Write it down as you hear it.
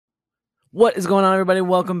What is going on, everybody?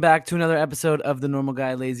 Welcome back to another episode of the Normal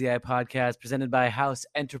Guy Lazy Eye podcast presented by House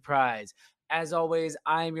Enterprise. As always,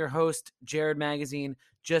 I am your host, Jared Magazine,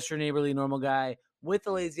 just your neighborly normal guy with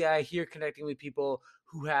the Lazy Eye, here connecting with people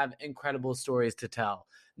who have incredible stories to tell.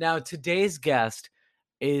 Now, today's guest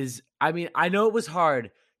is, I know it was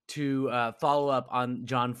hard to follow up on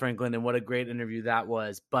John Franklin and what a great interview that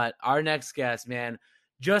was, but our next guest, man,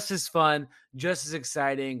 just as fun, just as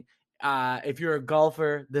exciting. If you're a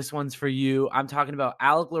golfer, this one's for you. I'm talking about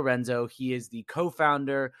Alec Lorenzo. He is the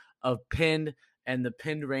co-founder of Pinned and the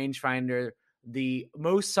Pinned Rangefinder, the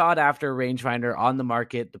most sought after rangefinder on the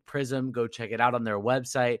market, the Prism. Go check it out on their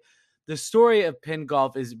website. The story of Pinned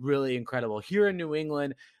Golf is really incredible. Here in New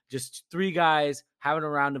England, just three guys having a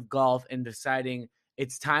round of golf and deciding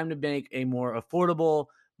it's time to make a more affordable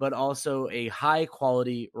but also a high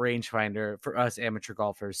quality rangefinder for us amateur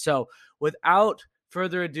golfers. So without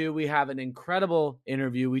further ado, we have an incredible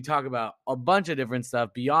interview. We talk about a bunch of different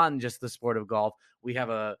stuff beyond just the sport of golf. We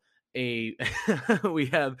have we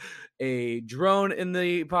have a drone in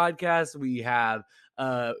the podcast. We have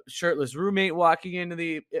a shirtless roommate walking into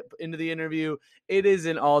the interview. It is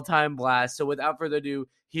an all-time blast. So without further ado,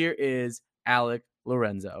 here is Alec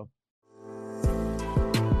Lorenzo.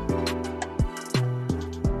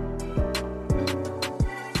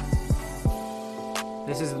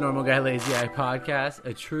 This is the Normal Guy Lazy Eye podcast,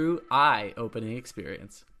 a true eye-opening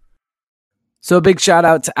experience. So a big shout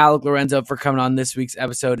out to Alec Lorenzo for coming on this week's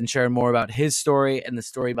episode and sharing more about his story and the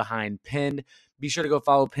story behind Pinned. Be sure to go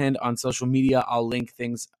follow Pinned on social media. I'll link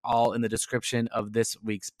things all in the description of this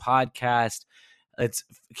week's podcast. Let's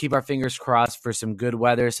keep our fingers crossed for some good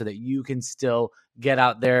weather so that you can still get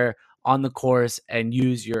out there on the course and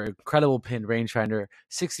use your incredible Pinned rangefinder,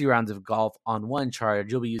 60 rounds of golf on one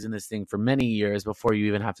charge. You'll be using this thing for many years before you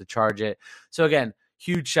even have to charge it. So again,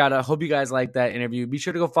 huge shout out. Hope you guys like that interview. Be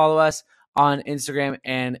sure to go follow us on Instagram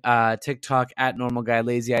and TikTok at Normal Guy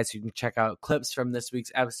Lazy Eye so you can check out clips from this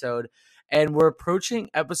week's episode. And we're approaching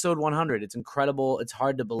episode 100. It's incredible. It's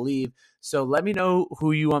hard to believe. So let me know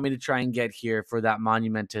who you want me to try and get here for that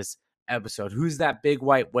monumentous episode. Who's that big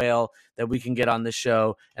white whale that we can get on this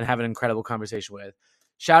show and have an incredible conversation with?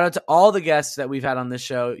 Shout out to all the guests that we've had on this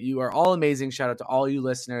show. You are all amazing. Shout out to all you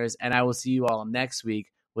listeners, and I will see you all next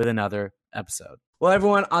week with another episode. Well,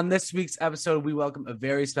 everyone, on this week's episode, we welcome a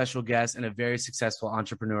very special guest and a very successful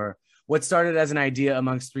entrepreneur. What started as an idea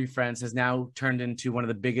amongst three friends has now turned into one of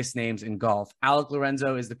the biggest names in golf. Alec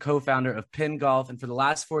Lorenzo is the co-founder of Pinned Golf, and for the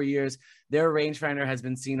last 4 years, their rangefinder has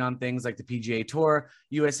been seen on things like the PGA Tour,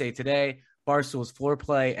 USA Today, Barstool's Floor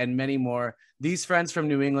Play, and many more. These friends from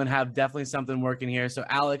New England have definitely something working here. So,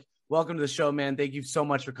 Alec, welcome to the show, man. Thank you so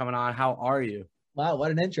much for coming on. How are you? Wow,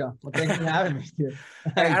 what an intro. Well, thanks for having me, dude.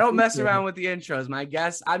 Hey, I don't mess around with the intros. My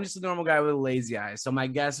guests, I'm just a normal guy with a lazy eye. So my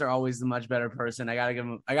guests are always the much better person. I gotta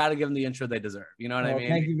give them the intro they deserve. You know what I mean?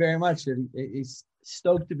 Thank you very much. He's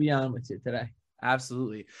stoked to be on with you today.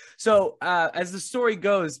 Absolutely. So as the story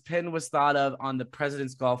goes, Pinned was thought of on the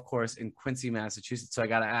President's Golf Course in Quincy, Massachusetts. So I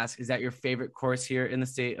gotta ask, is that your favorite course here in the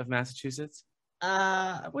state of Massachusetts?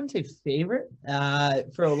 I wouldn't say favorite.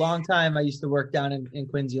 For a long time, I used to work down in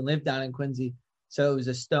Quincy and live down in Quincy. So it was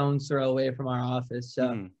a stone's throw away from our office.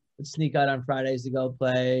 So I'd sneak out on Fridays to go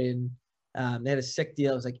play. And they had a sick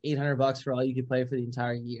deal. It was like $800 for all you could play for the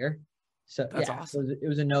entire year. So that's awesome. It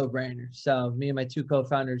was a no-brainer. So me and my two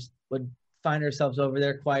co-founders would find ourselves over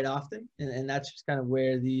there quite often. And that's just kind of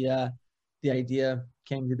where the idea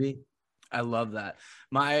came to be. I love that.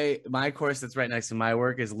 My course that's right next to my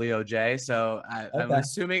work is Leo J. So I'm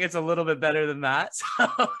assuming it's a little bit better than that. So.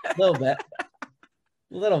 A little bit.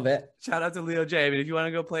 A little bit. Shout out to Leo J. I mean, if you want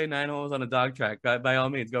to go play 9 holes on a dog track, by all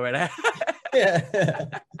means, go right ahead. Yeah.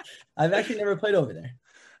 I've actually never played over there.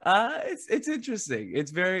 It's interesting.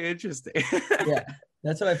 It's very interesting. Yeah,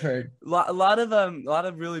 that's what I've heard. A lot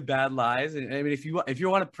of really bad lies. And I mean, if you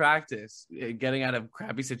want to practice getting out of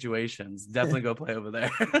crappy situations, definitely go play over there.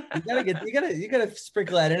 you gotta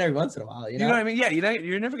sprinkle that in every once in a while. You know what I mean? Yeah,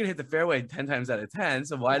 you're never gonna hit the fairway 10 times out of 10.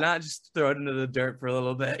 So why not just throw it into the dirt for a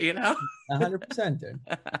little bit? You know, 100%, dude.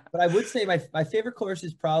 But I would say my favorite course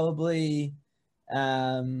is probably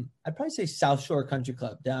I'd probably say South Shore Country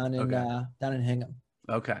Club down in Hingham.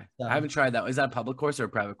 Okay. So, I haven't tried that. Is that a public course or a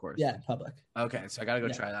private course? Yeah, public. Okay. So I got to go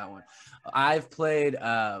try that one. I've played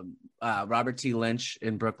Robert T. Lynch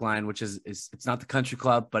in Brookline, which is it's not the country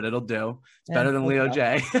club, but it'll do. It's better than Leo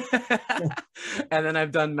J. And then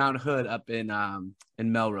I've done Mount Hood up in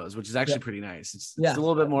Melrose, which is actually pretty nice. It's a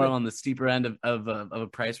little bit more on the steeper end of a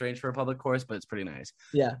price range for a public course, but it's pretty nice.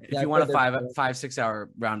 Yeah. If you want a 5-6 hour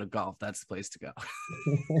round of golf, that's the place to go.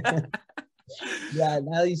 Yeah,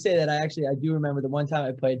 now that you say that, I do remember the one time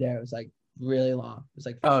I played there. It was like really long. It was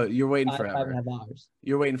like you're waiting forever. 5.5 hours.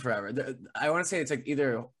 You're waiting forever. I want to say it's like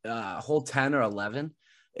either hole 10 or 11.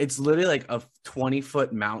 It's literally like a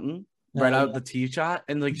 20-foot mountain right out the tee shot,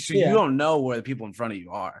 and like so you don't know where the people in front of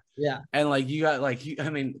you are. Yeah, and like you got like I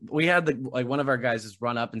mean, we had one of our guys just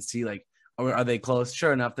run up and see like are they close?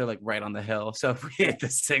 Sure enough, they're like right on the hill. So if we hit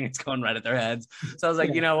this thing, it's going right at their heads. So I was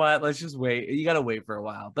like, you know what? Let's just wait. You got to wait for a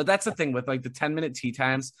while. But that's the thing with like the 10-minute tee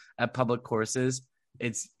times at public courses.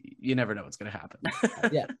 It's you never know what's going to happen.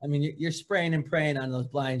 Yeah, I mean, you're spraying and praying on those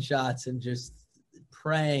blind shots and just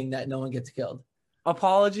praying that no one gets killed.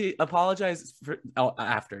 Apologize for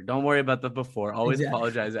after. Don't worry about the before. Always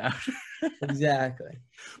apologize after. Exactly.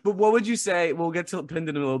 But what would you say? We'll get to Pinden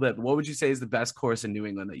in a little bit. But what would you say is the best course in New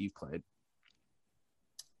England that you've played?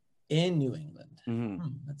 In New England,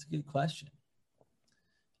 that's a good question.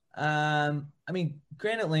 I mean,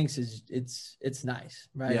 Granite Links it's nice,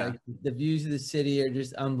 right? Yeah. Like, the views of the city are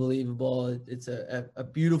just unbelievable. It's a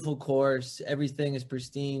beautiful course. Everything is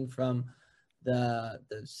pristine from the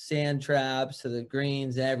sand traps to the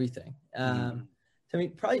greens, everything. I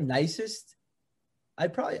mean, probably nicest. I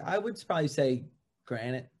would probably say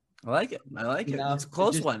Granite. I like it. It's a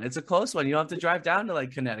close one. It's a close one. You don't have to drive down to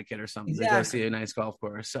like Connecticut or something to go see a nice golf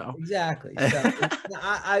course. So exactly. So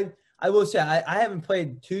I will say I haven't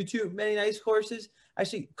played too many nice courses.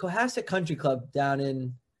 Actually, Cohasset Country Club down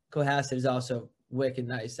in Cohasset is also wicked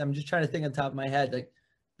nice. I'm just trying to think on top of my head like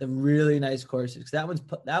the really nice courses. That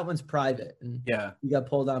one's private, and you got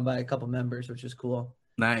pulled on by a couple members, which is cool.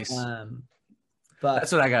 Nice. But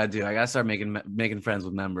that's what I gotta do. I gotta start making friends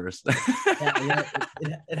with members.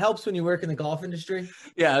 It helps when you work in the golf industry.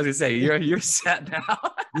 Yeah, I was gonna say you're set now.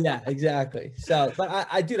 Yeah, exactly. So, but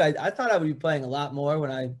I thought I would be playing a lot more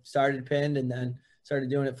when I started Pinned and then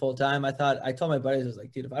started doing it full time. I told my buddies, I was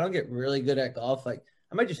like, dude, if I don't get really good at golf, like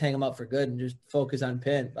I might just hang them up for good and just focus on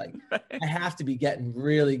Pinned. Like I have to be getting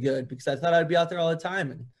really good because I thought I'd be out there all the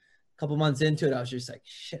time. And a couple months into it, I was just like,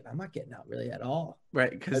 shit, I'm not getting out really at all. Right,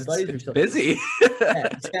 because it's so busy. Yeah,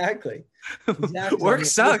 exactly. Work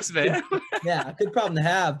sucks, man. Yeah, a good problem to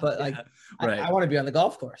have, but like I want to be on the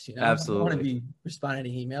golf course, you know. Absolutely. I want to be responding to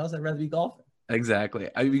emails. I'd rather be golfing. Exactly.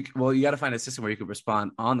 Well, you got to find a system where you can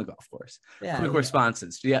respond on the golf course. Yeah, quick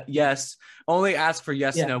responses. Yeah, yes. Only ask for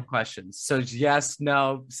yes, no questions. So it's yes,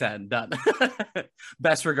 no, send, done.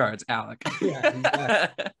 Best regards, Alec. Yeah,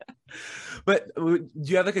 exactly. But do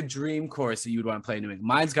you have like a dream course that you would want to play in New England?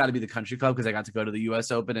 Mine's got to be the Country Club because I got to go to the U.S.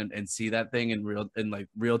 Open and see that thing in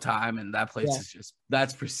real time, and that place is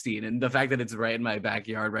that's pristine. And the fact that it's right in my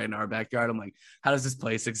backyard, right in our backyard, I'm like, how does this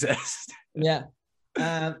place exist? Yeah.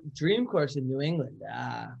 Dream course in New England.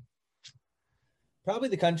 Probably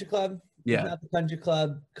the Country Club. Yeah. Not the Country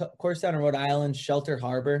Club. Course down in Rhode Island, Shelter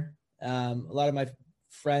Harbor. A lot of my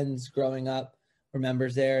friends growing up were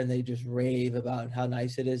members there, and they just rave about how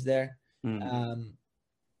nice it is there. Yeah,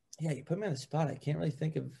 you put me on the spot. I can't really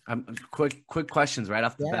think of quick questions right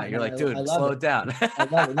off the bat. You're like, dude, slow it down. I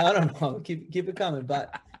love it. No. Keep it coming.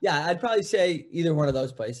 But yeah, I'd probably say either one of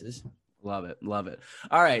those places. Love it.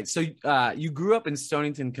 All right. So you grew up in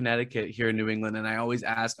Stonington, Connecticut here in New England. And I always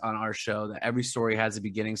ask on our show that every story has a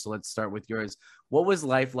beginning. So let's start with yours. What was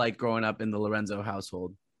life like growing up in the Lorenzo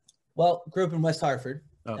household? Well, grew up in West Hartford.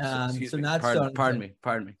 So not Stonington. Pardon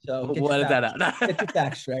me. So we'll edit that out. Get your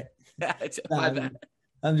facts straight. My bad.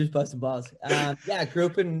 I'm just busting balls. Grew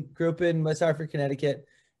up in West Hartford, Connecticut.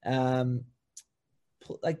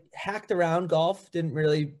 Like hacked around golf. Didn't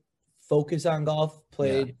really focus on golf.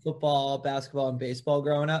 Played football, basketball, and baseball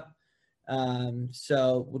growing up.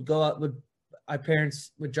 So would go out. My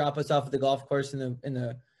parents would drop us off at the golf course in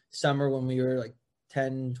the summer when we were like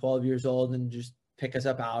 10, 12 years old, and just pick us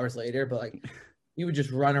up hours later. But like we would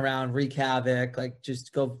just run around, wreak havoc, like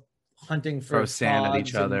just go hunting for throw sand at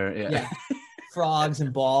each other. Yeah. Frogs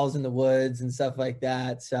and balls in the woods and stuff like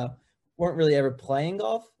that. So weren't really ever playing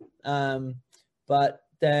golf. But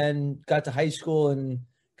then got to high school and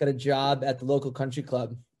got a job at the local country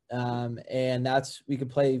club. And we could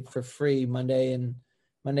play for free Monday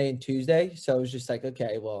and Tuesday. So it was just like,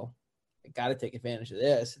 okay, well, I got to take advantage of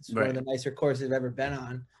this. It's one of the nicer courses I've ever been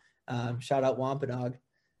on. Shout out Wampanoag.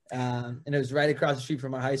 And it was right across the street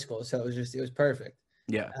from our high school. So it was perfect.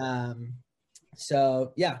 Yeah.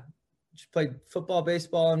 Just played football,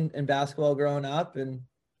 baseball, and basketball growing up, and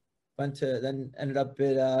ended up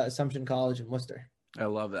at Assumption College in Worcester. I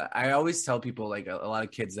love that. I always tell people, like a lot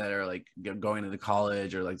of kids that are like going into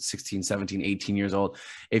college or like 16, 17, 18 years old,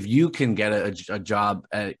 if you can get a job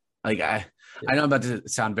at like, I know I'm about to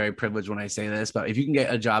sound very privileged when I say this, but if you can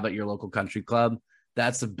get a job at your local country club,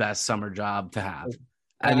 that's the best summer job to have.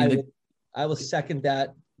 I will second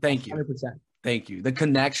that. Thank you. 100%. Thank you. The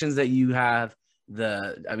connections that you have,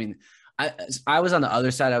 I was on the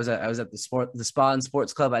other side. I was at the spa and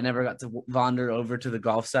sports club. I never got to wander over to the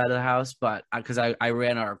golf side of the house, but because I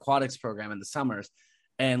ran our aquatics program in the summers,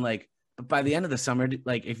 and like, but by the end of the summer,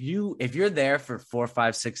 like if you're there for 4,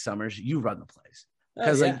 5, 6 summers, you run the place.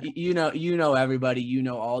 Because like you know everybody, you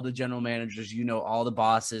know all the general managers, you know all the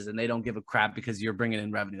bosses, and they don't give a crap because you're bringing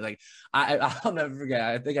in revenue. Like I'll never forget.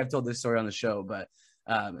 I think I've told this story on the show, but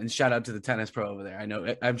and shout out to the tennis pro over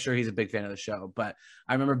there. I'm sure he's a big fan of the show, but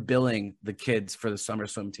I remember billing the kids for the summer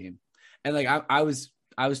swim team, and like I was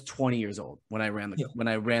 20 years old when I ran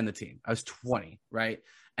the team. I was 20, right?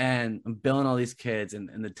 And I'm billing all these kids,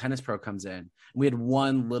 and the tennis pro comes in. We had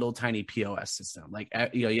one little tiny POS system, like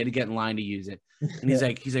you had to get in line to use it. And he's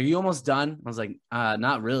like, "Are you almost done?" I was like,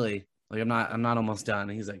 "Not really. Like I'm not almost done."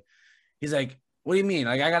 And he's like, "What do you mean?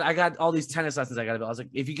 Like I got all these tennis lessons I got to bill." I was like,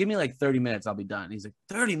 "If you give me like 30 minutes, I'll be done." And he's like,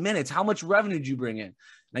 30 minutes? How much revenue did you bring in? And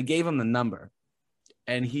I gave him the number,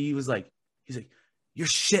 and he's like, "You're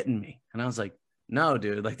shitting me." And I was like, "No,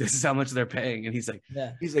 dude, like this is how much they're paying." And he's like,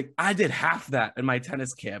 "I did half that in my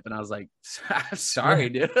tennis camp." And I was like, "Sorry,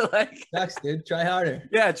 dude." Like, sucks, dude. Try harder.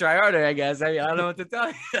 Yeah, try harder, I guess. I don't know what to tell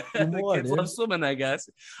you. The kids love swimming, I guess.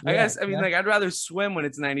 Like I'd rather swim when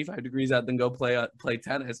it's 95 degrees out than go play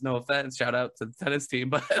tennis. No offense. Shout out to the tennis team,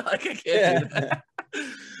 but like I can't do that.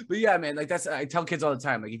 But yeah, man, like I tell kids all the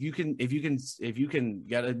time, like if you can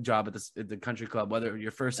get a job at the country club, whether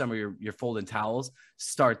your first summer you're folding towels,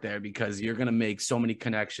 start there because you're gonna make so many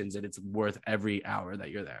connections and it's worth every hour that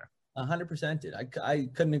you're there. 100%, dude. I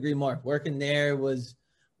couldn't agree more. Working there was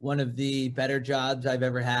one of the better jobs I've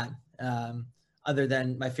ever had. Other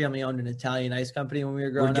than my family owned an Italian ice company when we were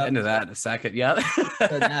growing up. We're getting to that in a second. Yeah.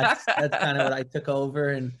 So that's kind of what I took over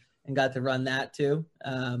and got to run that too.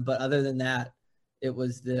 But other than that, it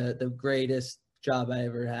was the greatest job I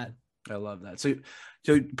ever had. I love that. So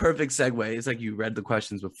perfect segue. It's like you read the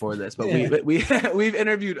questions before this, but we've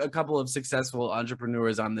interviewed a couple of successful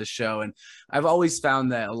entrepreneurs on this show. And I've always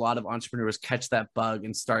found that a lot of entrepreneurs catch that bug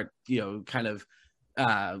and start, kind of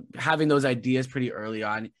having those ideas pretty early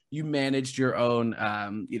on. You managed your own,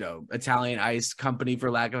 Italian ice company,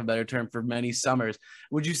 for lack of a better term, for many summers.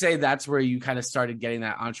 Would you say that's where you kind of started getting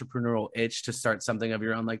that entrepreneurial itch to start something of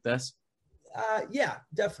your own like this? Yeah,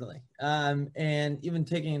 definitely. And even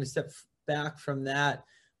taking a step back from that,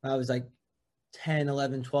 I was like 10,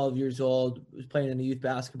 11, 12 years old, was playing in a youth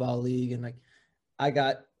basketball league. And like,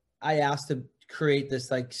 I asked to create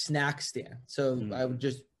this like snack stand. So I would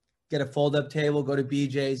just get a fold up table, go to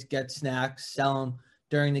BJ's, get snacks, sell them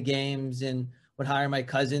during the games, and would hire my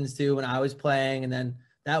cousins too when I was playing. And then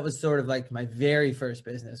that was sort of like my very first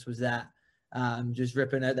business was that, just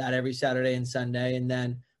ripping at that every Saturday and Sunday. And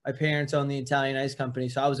then my parents owned the Italian ice company.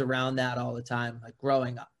 So I was around that all the time, like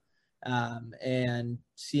growing up, and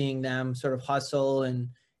seeing them sort of hustle and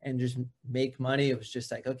just make money. It was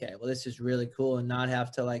just like, okay, well, this is really cool, and not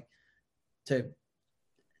have to like, to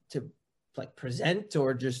like present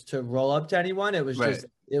or just to roll up to anyone. It was just,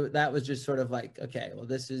 that was just sort of like, okay, well,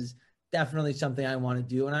 this is definitely something I want to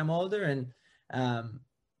do when I'm older. And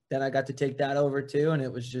then I got to take that over too. And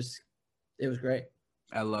it was great.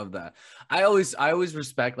 I love that. I always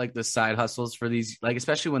respect like the side hustles for these, like,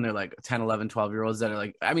 especially when they're like 10, 11, 12-year-olds that are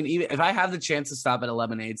like, I mean, even if I have the chance to stop at a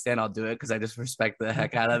lemonade stand, I'll do it. Cause I just respect the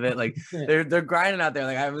heck out of it. Like they're grinding out there.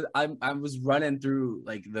 Like I was running through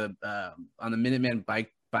like the, on the Minuteman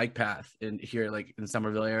bike path in here, like in the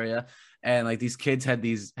Somerville area. And like these kids had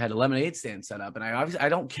a lemonade stand set up, and I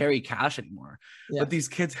don't carry cash anymore. But these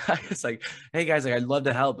kids, I was like, "Hey guys, like I'd love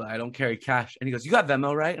to help, but I don't carry cash." And he goes, "You got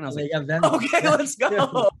Venmo, right?" And I was like, "Okay, let's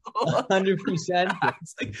go." 100%.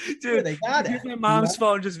 Like, dude, they got it. My mom's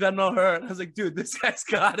phone, just Venmo her. And I was like, "Dude, this guy's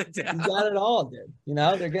got it down. He's got it all, dude.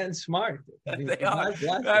 They're getting smart. They are.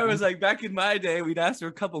 I was like, back in my day, we'd ask for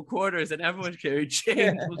a couple quarters, and everyone carried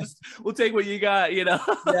change. We'll take what you got,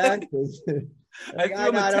 Exactly. I threw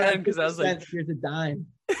him a 10 because I was like, here's a dime.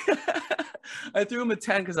 I threw him a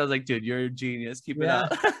 10 because I was like, dude, you're a genius. Keep it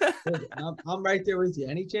up. I'm right there with you.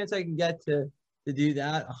 Any chance I can get to do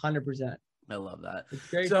that, 100%. I love that. It's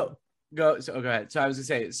great. So go ahead. So I was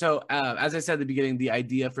gonna say, as I said at the beginning, the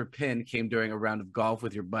idea for Pin came during a round of golf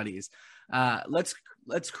with your buddies.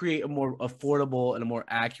 Let's create a more affordable and a more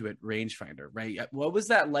accurate rangefinder, right? What was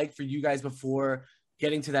that like for you guys before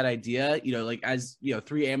getting to that idea? Like as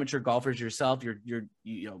 3 amateur golfers yourself,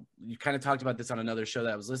 you kind of talked about this on another show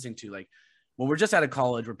that I was listening to. Like when we're just out of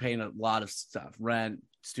college, we're paying a lot of stuff, rent,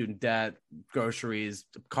 student debt, groceries,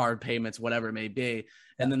 card payments, whatever it may be.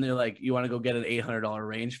 And then they're like, you want to go get an $800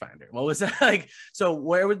 rangefinder. What was that like? So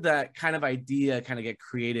where would that kind of idea kind of get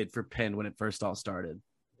created for Pin when it first all started?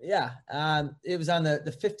 Yeah. It was on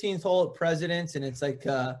the 15th hole at Presidents, and it's like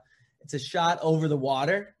it's a shot over the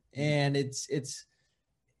water, and it's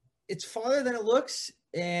farther than it looks.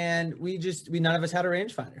 And we none of us had a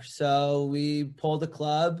rangefinder. So we pulled the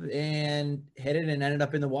club and hit it and ended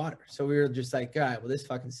up in the water. So we were just like, all right, well, this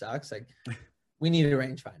fucking sucks. Like, we need a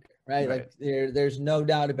rangefinder, right? Like there's no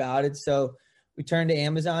doubt about it. So we turned to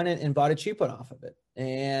Amazon and bought a cheap one off of it.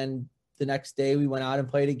 And the next day we went out and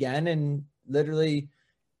played again. And literally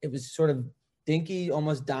it was sort of dinky,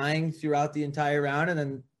 almost dying throughout the entire round. And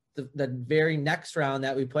then the very next round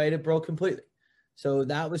that we played, it broke completely. So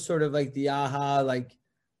that was sort of like the aha, like,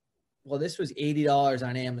 well, this was $80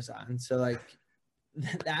 on Amazon. So like,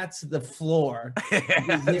 that's the floor.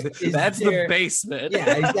 That's the basement.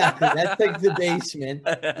 Yeah, exactly. That's like the basement.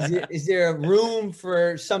 Is there a room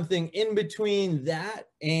for something in between that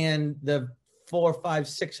and the $400,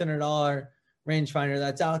 $500, $600 rangefinder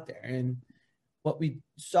that's out there? And what we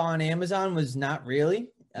saw on Amazon was not really.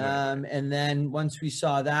 And then once we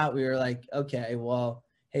saw that, we were like, okay, well,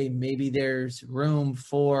 hey, maybe there's room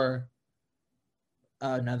for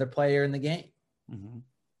another player in the game. Mm-hmm.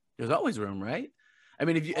 There's always room, right? I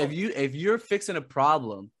mean, if you're fixing a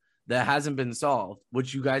problem that hasn't been solved,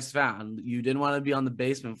 which you guys found, you didn't want to be on the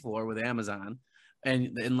basement floor with Amazon,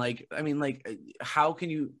 and like, I mean, like, how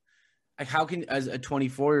can as a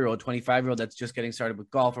 24-year-old, 25-year-old that's just getting started with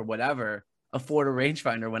golf or whatever, afford a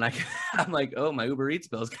rangefinder when I'm like, oh, my Uber Eats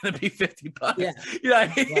bill is going to be $50. Yeah. You know what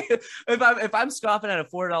I mean? Yeah. If I'm scoffing at a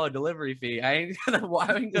 $4 delivery fee, I ain't gonna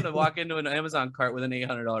walk into an Amazon cart with an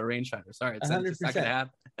 $800 rangefinder. Sorry, it's just not gonna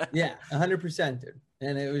happen. Yeah, 100%, dude.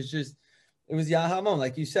 And it was the aha moment,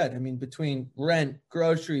 like you said. I mean, between rent,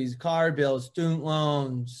 groceries, car bills, student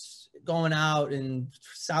loans, going out in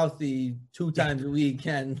Southie 2 times a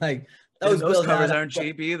weekend, like those bills covers aren't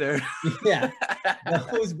cheap either. Yeah,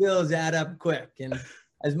 those bills add up quick. And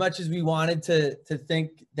as much as we wanted to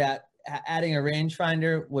think that adding a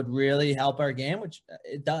rangefinder would really help our game, which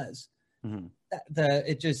it does,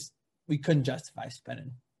 we couldn't justify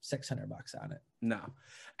spending $600 on it. No.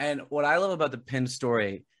 And what I love about the Pinned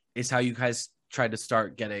story is how you guys tried to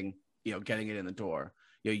start getting it in the door.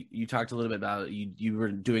 You talked a little bit about it. You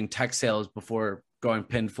were doing tech sales before going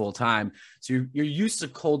Pinned full time. So you're used to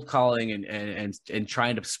cold calling and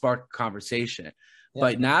trying to spark conversation. Yeah.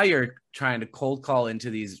 But now you're trying to cold call into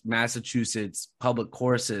these Massachusetts public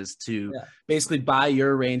courses to basically buy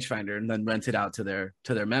your rangefinder and then rent it out to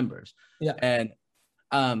their members. Yeah.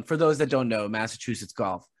 And for those that don't know, Massachusetts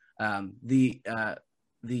golf, the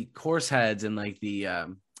course heads and like the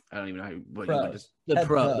I don't even know what pros. You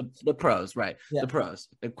want to, the pros, right? Yeah. The pros,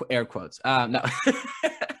 air quotes. No,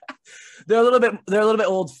 they're a little bit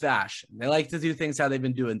old fashioned. They like to do things how they've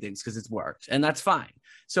been doing things because it's worked, and that's fine.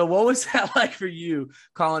 So, what was that like for you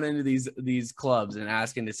calling into these clubs and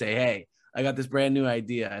asking to say, "Hey, I got this brand new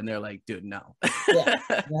idea," and they're like, "Dude, no." Yeah,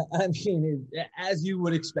 I mean, as you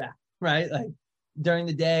would expect, right? Like during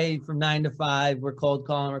the day from 9 to 5, we're cold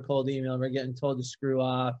calling, we're cold emailing, we're getting told to screw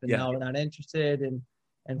off, and no, we're not interested, and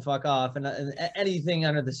fuck off, and anything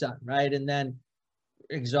under the sun, right? And then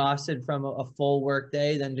exhausted from a full work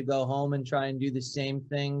day, then to go home and try and do the same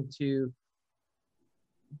thing to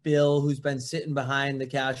Bill, who's been sitting behind the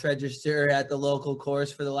cash register at the local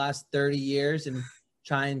course for the last 30 years and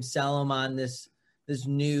try and sell him on this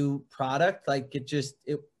new product. Like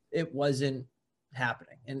it wasn't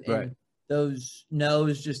happening. And those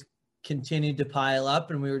no's just continued to pile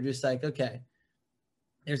up. And we were just like, okay,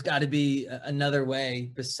 there's got to be another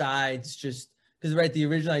way besides just because, right, the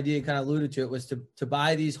original idea kind of alluded to it was to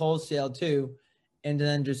buy these wholesale too, and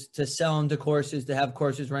then just to sell them to courses, to have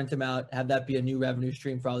courses rent them out, have that be a new revenue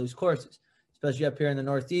stream for all these courses. Especially up here in the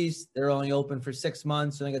Northeast, they're only open for 6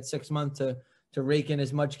 months, and they got 6 months to rake in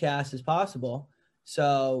as much cash as possible.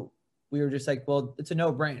 So we were just like, well, it's a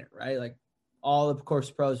no-brainer, right? Like all the course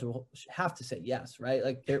pros will have to say yes, right?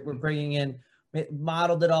 Like we're bringing in,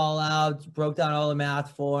 modeled it all out, broke down all the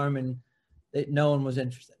math for them, and no one was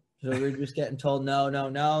interested. So we were just getting told no,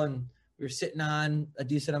 and we were sitting on a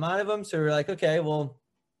decent amount of them. So we were like, okay, well,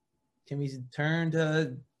 can we turn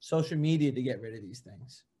to social media to get rid of these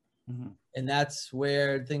things? Mm-hmm. And that's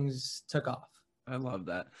where things took off. I love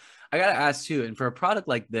that. I got to ask too, and for a product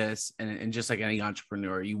like this, and just like any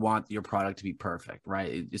entrepreneur, you want your product to be perfect,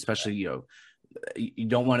 right? Especially, you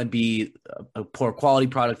don't want to be a poor quality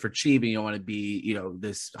product for cheap, and you don't want to be,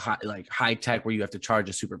 this high tech where you have to charge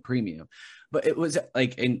a super premium. But it was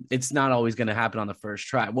like, and it's not always going to happen on the first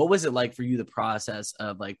try. What was it like for you, the process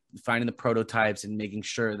of like finding the prototypes and making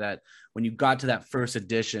sure that when you got to that first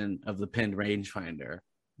edition of the Pinned rangefinder,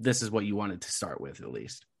 this is what you wanted to start with at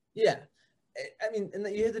least? Yeah. I mean, and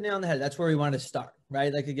you hit the nail on the head. That's where we want to start,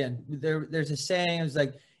 right? Like, again, there's a saying, it's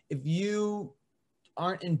like, if you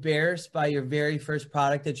aren't embarrassed by your very first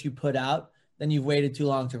product that you put out, then you've waited too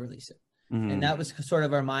long to release it. And that was sort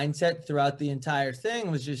of our mindset throughout the entire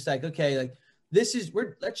thing, was just like, okay, like, let's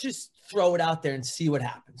just throw it out there and see what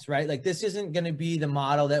happens, right? Like, this isn't going to be the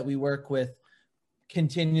model that we work with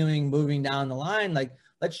continuing moving down the line. Like,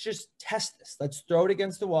 let's just test this. Let's throw it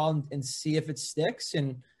against the wall and see if it sticks.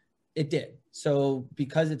 And it did. So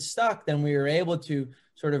because it stuck, then we were able to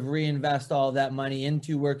sort of reinvest all of that money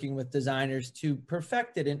into working with designers to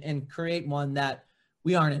perfect it and create one that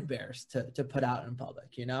we aren't embarrassed to put out in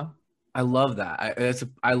public, you know? I love that.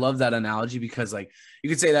 I love that analogy, because like you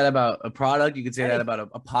could say that about a product, you could say that about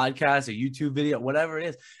a podcast, a YouTube video, whatever it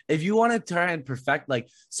is. If you want to try and perfect, like,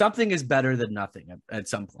 something is better than nothing at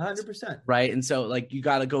some point. 100%. Right. And so like you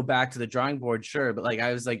got to go back to the drawing board. Sure. But like,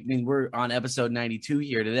 I was like, I mean, we're on episode 92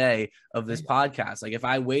 here today of this podcast. Like, if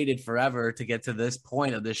I waited forever to get to this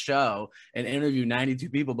point of the show and interview 92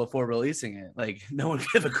 people before releasing it, like, no one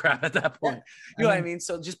give a crap at that point. You know what I mean?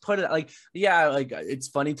 So just put it like, yeah, like, it's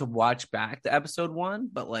funny to watch back to episode 1,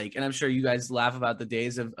 but like, and I'm sure you guys laugh about the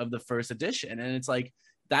days of the first edition, and it's like,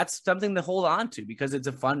 that's something to hold on to, because it's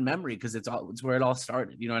a fun memory, because it's where it all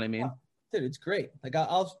started. You know what I mean? Dude, it's great. Like,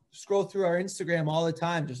 I'll scroll through our Instagram all the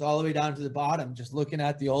time, just all the way down to the bottom, just looking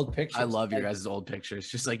at the old pictures. I love your guys' old pictures,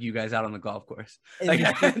 just like you guys out on the golf course.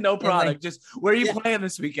 Like, no product, like, just where are you playing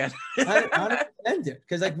this weekend?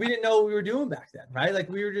 Because like, we didn't know what we were doing back then, right? Like,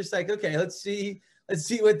 we were just like, okay, let's see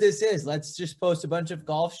what this is. Let's just post a bunch of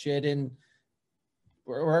golf shit, and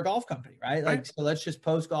we're a golf company, right? Like, so let's just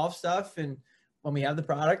post golf stuff, and when we have the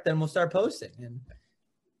product, then we'll start posting. And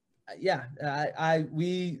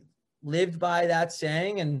we lived by that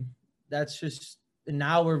saying, and that's just, and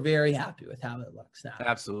now we're very happy with how it looks now.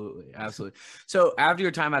 Absolutely. So after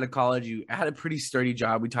your time out of college, you had a pretty sturdy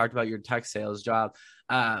job. We talked about your tech sales job.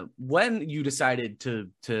 When you decided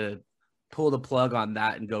to pull the plug on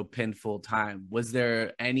that and go pin full time, was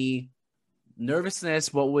there any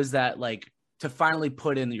nervousness? What was that like to finally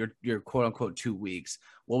put in your quote unquote 2 weeks?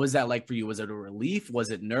 What was that like for you? Was it a relief? Was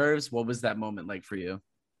it nerves? What was that moment like for you?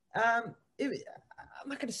 I'm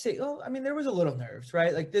not going to say, I mean, there was a little nerves,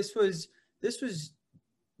 right? Like, this was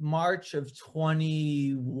March of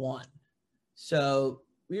 21. So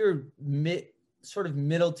we were sort of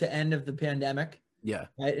middle to end of the pandemic. Yeah.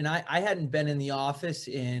 Right. And I hadn't been in the office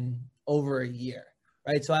in over a year.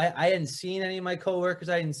 Right. So I hadn't seen any of my coworkers.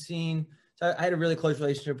 I had a really close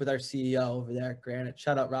relationship with our CEO over there at Granite.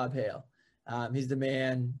 Shout out Rob Hale. He's the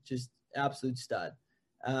man, just absolute stud.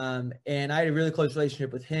 And I had a really close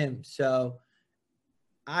relationship with him. So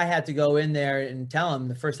I had to go in there and tell him,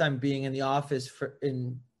 the first time being in the office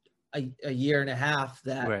in a year and a half,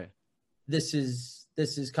 that this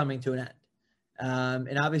is coming to an end.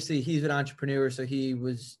 And obviously he's an entrepreneur, so he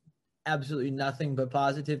was absolutely nothing but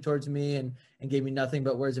positive towards me and gave me nothing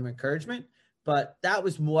but words of encouragement. But that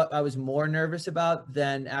was what I was more nervous about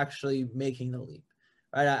than actually making the leap.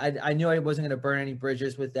 Right. I knew I wasn't going to burn any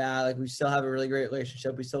bridges with that. Like, we still have a really great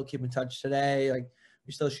relationship. We still keep in touch today. Like,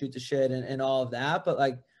 we still shoot the shit and all of that. But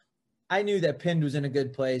like, I knew that Pinned was in a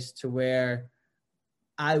good place to where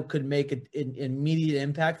I could make an immediate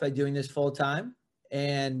impact by doing this full time.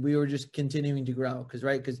 And we were just continuing to grow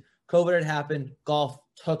because COVID had happened, golf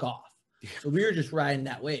took off. So we were just riding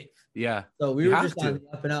that wave. Yeah. So we were just on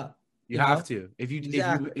the up and up. You have to. If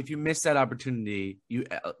you miss that opportunity,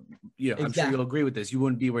 I'm sure you'll agree with this, you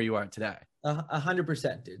wouldn't be where you are today.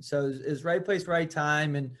 100%, dude. So it's right place, right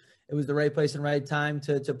time, and it was the right place and right time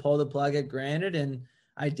to pull the plug at Granite, and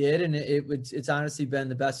I did, and it's honestly been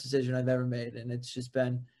the best decision I've ever made, and it's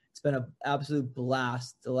been an absolute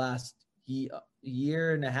blast the last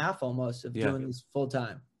year and a half almost of doing this full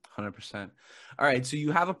time. 100%. All right, so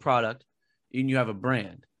you have a product and you have a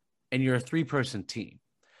brand, and you're a 3-person team.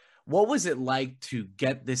 What was it like to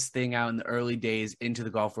get this thing out in the early days into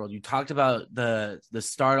the golf world? You talked about the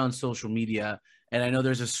start on social media, and I know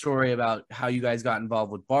there's a story about how you guys got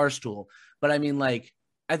involved with Barstool, but I mean, like,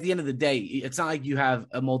 at the end of the day, it's not like you have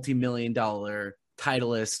a multi-million-dollar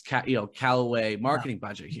Titleist, Callaway marketing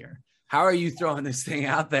budget here. How are you throwing this thing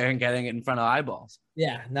out there and getting it in front of eyeballs?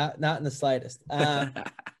 Yeah, not in the slightest.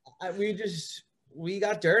 We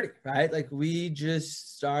got dirty, right? Like, we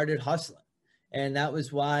just started hustling. And that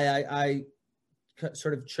was why I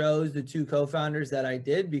sort of chose the 2 co-founders that I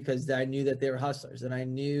did, because I knew that they were hustlers, and I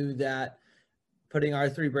knew that putting our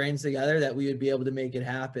 3 brains together, that we would be able to make it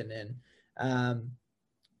happen. And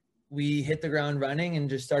we hit the ground running and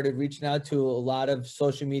just started reaching out to a lot of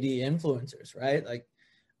social media influencers, right? Like,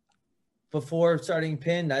 before starting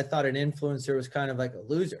Pinned, I thought an influencer was kind of like a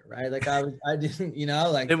loser, right? Like I didn't,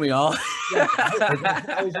 like. Didn't we all? Yeah,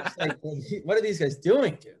 I was just like, what are these guys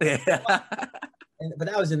doing, dude? Yeah. But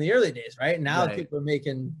that was in the early days, right? Now Right. people are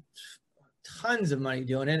making tons of money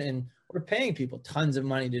doing it, and we're paying people tons of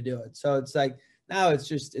money to do it. So it's like now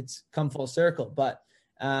it's come full circle. But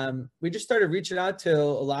we just started reaching out to a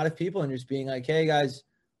lot of people and just being like, hey guys,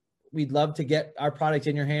 we'd love to get our product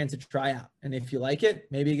in your hands to try out. And if you like it,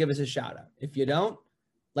 maybe give us a shout out. If you don't,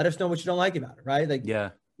 let us know what you don't like about it, right? Like,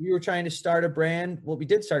 yeah, we were trying to start a brand. Well, we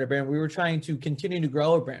did start a brand. We were trying to continue to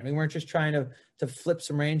grow a brand. We weren't just trying to flip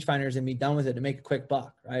some rangefinders and be done with it to make a quick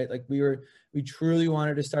buck, right? Like we truly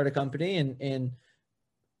wanted to start a company, and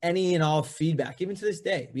any and all feedback, even to this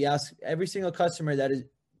day, we ask every single customer that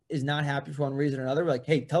is not happy for one reason or another. We're like,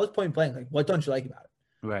 hey, tell us point blank, like, what don't you like about it?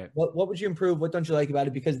 right. What would you improve? What don't you like about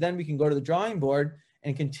it? Because then we can go to the drawing board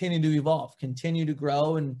and continue to evolve, continue to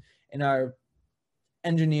grow in our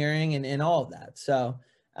engineering and all of that. So,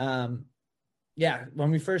 yeah,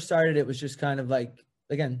 when we first started, it was just kind of like,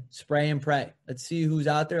 again, spray and pray. Let's see who's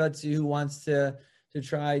out there. Let's see who wants to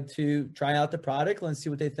try out the product. Let's see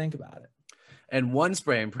what they think about it. And one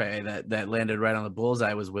spray and pray that landed right on the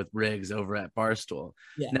bullseye was with Riggs over at Barstool.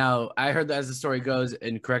 Yeah. Now, I heard that, as the story goes,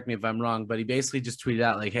 and correct me if I'm wrong, but he basically just tweeted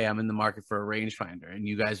out like, hey, I'm in the market for a rangefinder. And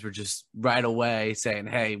you guys were just right away saying,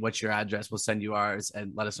 hey, what's your address? We'll send you ours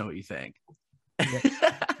and let us know what you think.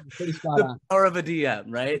 Yeah. Pretty spot the on. Power of a DM,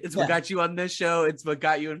 right? It's what got you on this show. It's what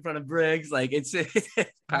got you in front of Briggs. Like, it's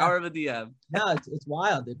power of a DM. No, it's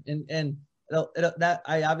wild. And that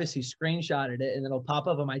I obviously screenshotted it, and it'll pop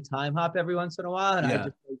up on my time hop every once in a while,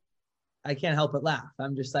 and I can't help but laugh.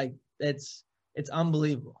 I'm just like, it's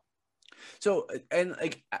unbelievable. So, and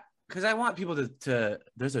like, because I want people to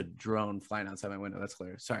there's a drone flying outside my window. That's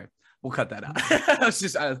hilarious. Sorry, we'll cut that out. I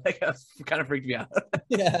was kind of freaked me out.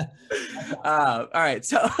 Yeah. All right.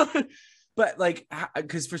 So, but like,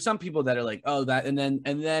 because for some people that are like, oh, that, and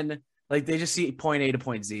then like they just see point A to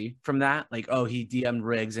point Z from that. Like, oh, he DM'd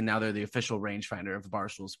Riggs and now they're the official rangefinder of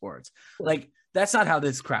Barstool Sports. Like, that's not how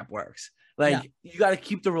this crap works. Like, you got to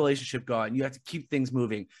keep the relationship going. You have to keep things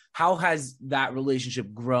moving. How has that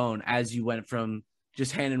relationship grown as you went from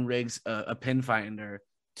just handing Riggs a pin finder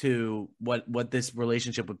to what this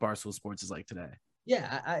relationship with Barstool Sports is like today?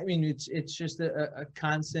 Yeah, I mean, it's just a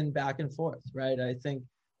constant back and forth, right? I think,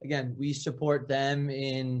 again, we support them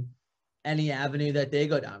in any avenue that they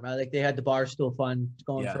go down, right? Like, they had the Barstool Fund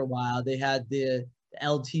going for a while. They had the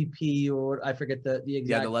LTP, or I forget the exact.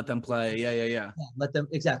 Yeah, to let them play. Yeah. Let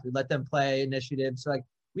them play initiative. So like,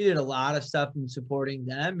 we did a lot of stuff in supporting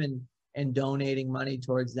them and donating money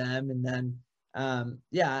towards them. And then,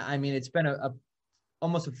 I mean, it's been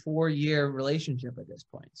almost a 4-year relationship at this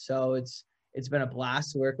point. So it's been a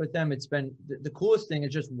blast to work with them. It's been the coolest thing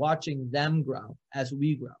is just watching them grow as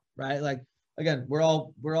we grow, right? Like, again, we're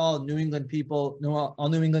all New England people, all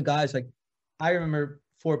New England guys. Like, I remember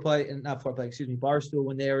Barstool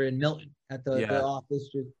when they were in Milton at the office,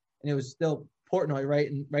 and it was still Portnoy,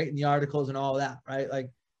 right in the articles and all of that, right?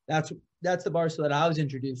 Like, that's the Barstool that I was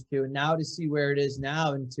introduced to, and now to see where it is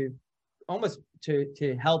now and to almost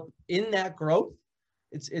to help in that growth,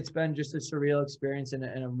 it's been just a surreal experience and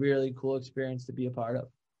a really cool experience to be a part of.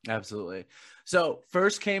 Absolutely. So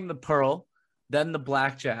first came the Pearl, then the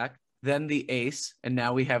Blackjack, then the Ace, and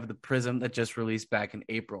now we have the Prism that just released back in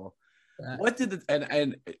April. What did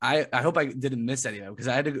and I hope I didn't miss any of them because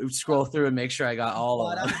I had to scroll through and make sure I got all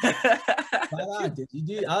of them. Dude.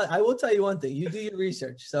 You do. I will tell you one thing. You do your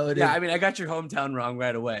research. So I mean, I got your hometown wrong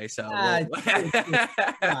right away. So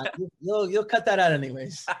you'll cut that out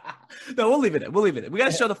anyways. No, we'll leave it in. We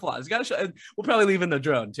got to show the flaws. We'll probably leave in the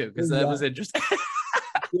drone too because that was interesting.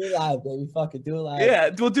 Do it live, baby. Fuck it. Do it live.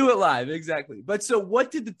 Yeah, we'll do it live. Exactly. But so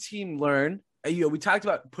what did the team learn? We talked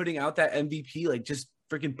about putting out that MVP, like just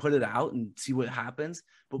freaking put it out and see what happens.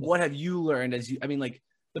 But what have you learned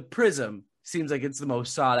the Prism seems like it's the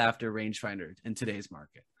most sought after rangefinder in today's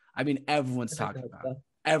market. I mean, everyone's talking about it.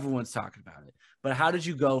 Everyone's talking about it. But how did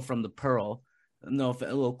you go from the Pearl, a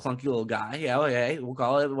little clunky little guy, we'll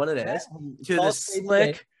call it what it is, to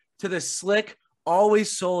the slick,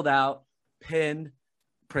 always sold out pinned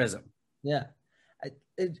Prism? Yeah.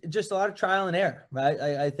 It just a lot of trial and error, right?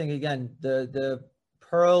 I think, again, the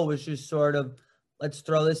Pearl was just sort of, let's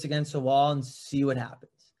throw this against the wall and see what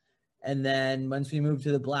happens. And then once we moved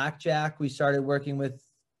to the Blackjack, we started working with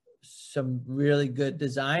some really good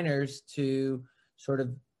designers to sort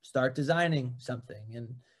of start designing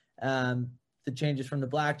something. And the changes from the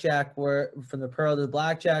Blackjack were from the Pearl to the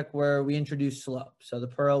Blackjack, where we introduced slope. So the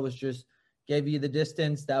Pearl was just gave you the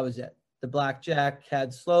distance. That was it. The Blackjack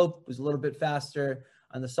had slope, was a little bit faster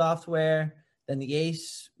on the software. Then the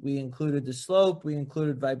ACE, we included the slope, we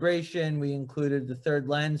included vibration, we included the third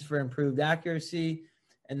lens for improved accuracy,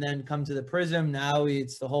 and then come to the Prism. Now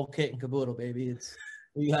it's the whole kit and caboodle, baby.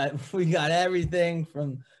 We got everything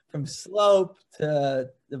from slope to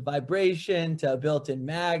the vibration to a built-in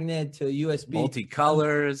magnet to a USB.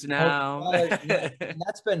 Multicolors now. And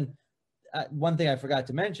that's been one thing I forgot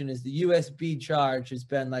to mention is the USB charge has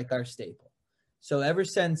been like our staple. So ever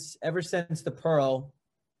since the Pearl,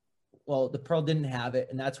 well, the Pearl didn't have it,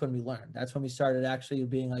 and that's when we learned. That's when we started actually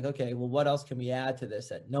being like, okay, well, what else can we add to this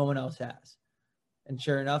that no one else has? And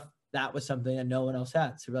sure enough, that was something that no one else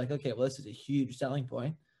had. So we're like, okay, well, this is a huge selling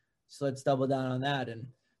point. So let's double down on that. And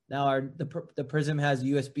now the Prism has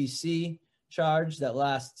USB-C charge that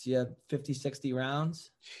lasts 50, 60 rounds.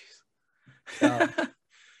 So,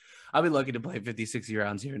 I'll be lucky to play 50, 60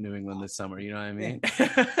 rounds here in New England this summer. You know what I mean?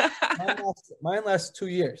 Mine lasts 2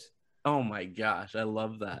 years. Oh my gosh, I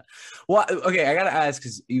love that. Well, okay, I gotta ask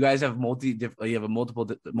because you guys have a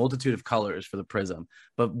multitude of colors for the Prism,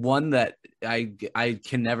 but one that I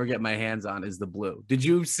can never get my hands on is the blue. Did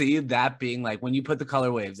you see that being like when you put the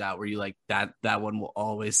color waves out? Were you like that one will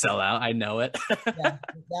always sell out? I know it. Yeah,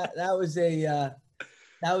 that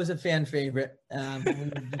was a fan favorite. We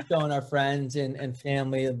were just showing our friends and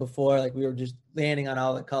family before, like we were just landing on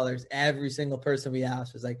all the colors. Every single person we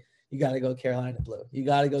asked was like, you got to go Carolina blue. You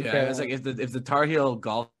got to go Carolina. It's like if the Tar Heel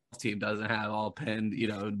golf team doesn't have all pinned,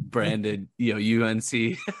 branded, UNC,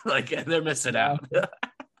 like they're missing out.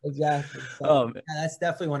 Exactly. So, that's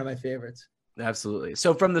definitely one of my favorites. Absolutely.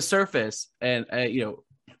 So from the surface and,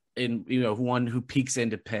 one who peeks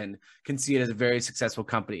into Penn can see it as a very successful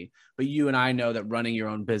company, but you and I know that running your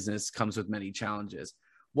own business comes with many challenges.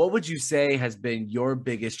 What would you say has been your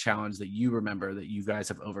biggest challenge that you remember that you guys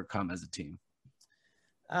have overcome as a team?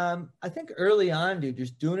 I think early on, dude,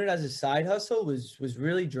 just doing it as a side hustle was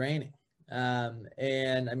really draining.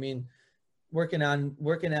 And I mean, working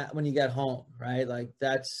at when you get home, right? Like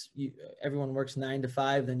everyone works 9 to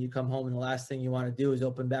 5, then you come home and the last thing you want to do is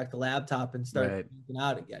open back the laptop and start thinking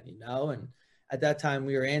out again, And at that time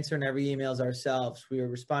we were answering every emails ourselves. We were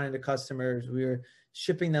responding to customers. We were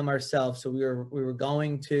shipping them ourselves. So we were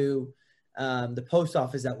going to the post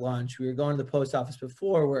office at lunch. We were going to the post office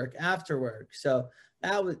before work, after work. So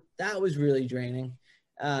that was really draining.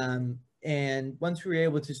 And once we were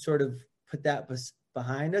able to sort of put that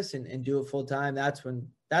behind us and do it full time, that's when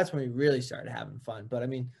we really started having fun. But I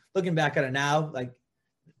mean, looking back at it now, like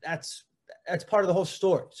that's part of the whole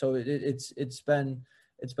story. So it's been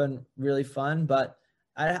really fun, but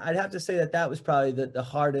I'd have to say that was probably the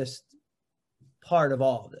hardest part of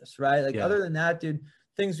all of this, right? Like other than that, dude,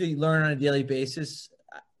 things we learn on a daily basis,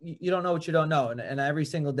 you don't know what you don't know. And every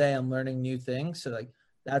single day I'm learning new things. So like,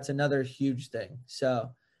 that's another huge thing.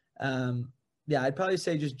 So, I'd probably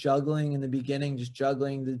say just juggling in the beginning, just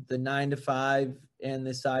juggling the 9 to 5 and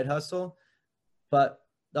the side hustle. But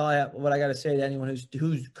what I got to say to anyone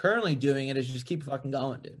who's currently doing it is just keep fucking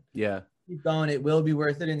going, dude. Yeah. Keep going. It will be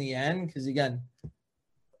worth it in the end. Cause again,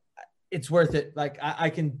 it's worth it. Like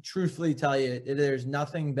I can truthfully tell you, there's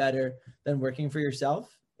nothing better than working for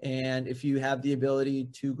yourself. And if you have the ability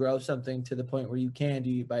to grow something to the point where you can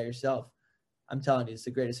do it by yourself, I'm telling you, it's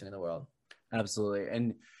the greatest thing in the world. Absolutely.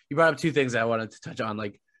 And you brought up two things I wanted to touch on.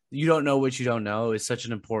 Like, you don't know what you don't know is such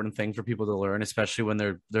an important thing for people to learn, especially when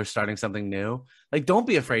they're starting something new. Like, don't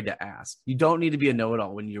be afraid to ask. You don't need to be a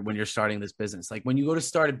know-it-all when you're starting this business. Like, when you go to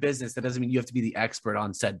start a business, that doesn't mean you have to be the expert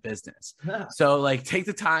on said business. So like, take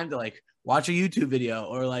the time to like watch a YouTube video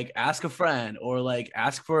or like ask a friend or like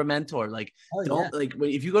ask for a mentor. Like, like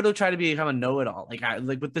if you go to try to become a know-it-all,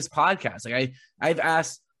 like with this podcast, like I've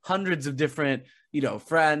asked hundreds of different,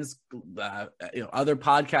 friends, other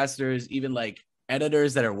podcasters, even like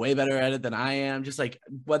editors that are way better at it than I am. Just like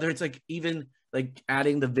whether it's like even like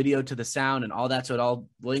adding the video to the sound and all that, so it all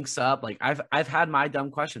links up. Like I've had my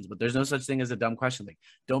dumb questions, but there's no such thing as a dumb question. Like,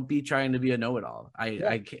 don't be trying to be a know-it-all.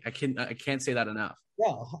 I can't say that enough.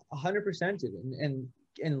 Yeah, 100%.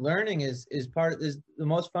 And learning is the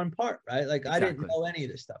most fun part, right? Like exactly. I didn't know any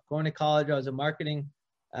of this stuff. Going to college, I was a marketing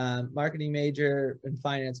major and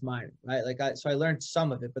finance minor, right? Like so I learned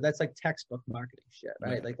some of it, but that's like textbook marketing shit,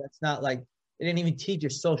 right? Yeah. Like that's not like they didn't even teach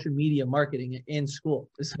us social media marketing in school.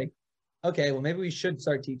 It's like, okay, well maybe we should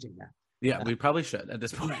start teaching that. Yeah, we probably should at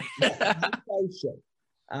this point. We probably should.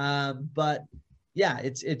 But yeah,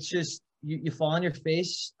 it's just you fall on your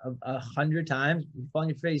face 100 times. You fall on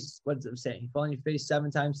your face. What's it saying? You fall on your face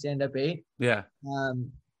 7 times, stand up 8. Yeah.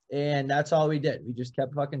 And that's all we did. We just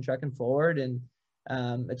kept fucking trekking forward, and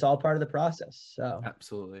it's all part of the process. So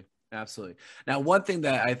absolutely. Now, one thing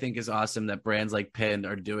that I think is awesome that brands like Penn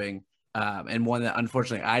are doing and one that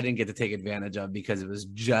unfortunately I didn't get to take advantage of because it was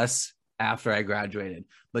just after I graduated,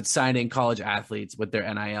 but signing college athletes with their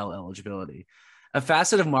NIL eligibility. A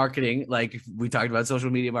facet of marketing, like we talked about, social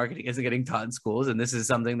media marketing isn't getting taught in schools. And this is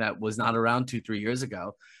something that was not around 2-3 years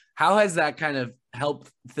ago. How has that kind of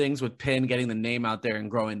helped things with Penn getting the name out there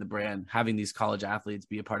and growing the brand, having these college athletes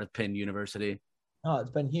be a part of Penn University? Oh,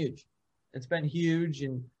 it's been huge. It's been huge.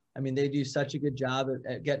 And I mean, they do such a good job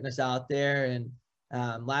at getting us out there. And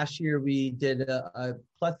last year we did a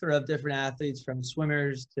plethora of different athletes, from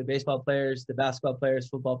swimmers to baseball players to basketball players,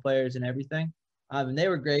 football players, and everything. And they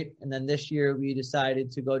were great. And then this year we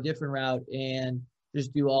decided to go a different route and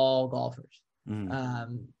just do all golfers.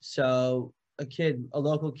 So a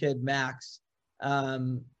local kid, Max,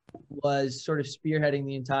 was sort of spearheading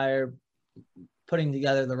the entire putting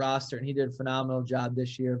together the roster. And he did a phenomenal job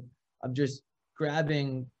this year of just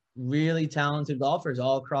grabbing really talented golfers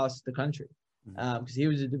all across the country. Because he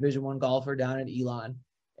was a Division I golfer down at Elon,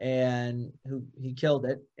 and he killed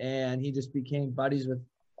it. And he just became buddies with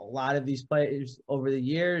a lot of these players over the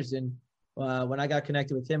years. And when I got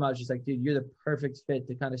connected with him, I was just like, dude, you're the perfect fit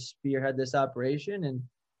to kind of spearhead this operation. And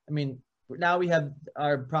I mean, now we have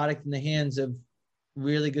our product in the hands of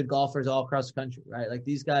really good golfers all across the country, right? Like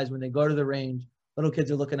these guys, when they go to the range, little kids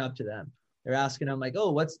are looking up to them. They're asking them like,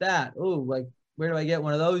 oh, what's that? Oh, like, where do I get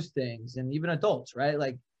one of those things? And even adults, right?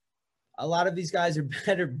 Like a lot of these guys are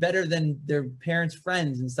better than their parents'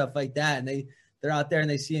 friends and stuff like that. And they're out there and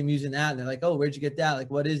they see them using that and they're like, oh, where'd you get that? Like,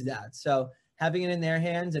 what is that? So having it in their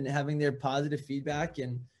hands and having their positive feedback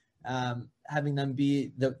and having them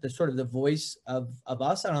be the sort of the voice of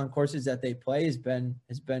us on courses that they play has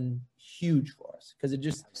been huge for us, because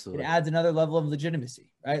it adds another level of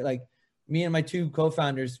legitimacy, right? Like me and my two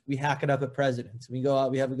co-founders, we hack it up at Presidents. We go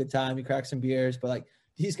out, we have a good time, we crack some beers, but like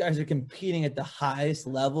these guys are competing at the highest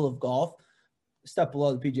level of golf, step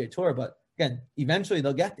below the PGA Tour. But again, eventually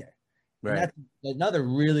they'll get there. Right. And that's another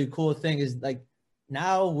really cool thing is like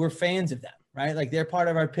now we're fans of them, right? Like they're part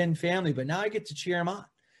of our Penn family, but now I get to cheer them on.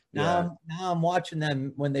 Now I'm watching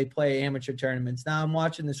them when they play amateur tournaments. Now I'm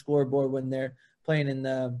watching the scoreboard when they're playing in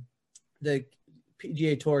the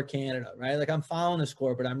PGA Tour Canada, right? Like I'm following the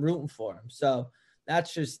score, but I'm rooting for them. So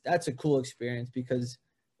that's a cool experience, because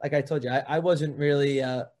like I told you, I wasn't really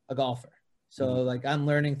a golfer. So like I'm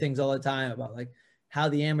learning things all the time about like how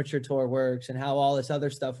the amateur tour works and how all this other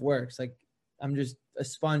stuff works. Like I'm just a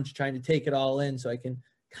sponge trying to take it all in so I can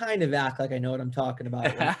kind of act like I know what I'm talking about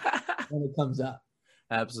when it comes up.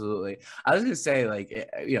 Absolutely. I was going to say, like,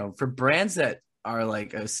 you know, for brands that are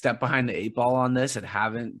like a step behind the 8 ball on this and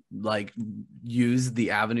haven't like used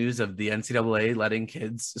the avenues of the NCAA letting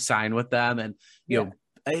kids sign with them, and you know,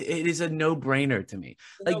 it is a no-brainer to me.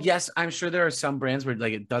 Like, yes, I'm sure there are some brands where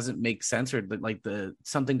like it doesn't make sense or like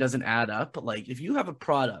something doesn't add up. But like if you have a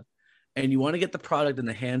product and you want to get the product in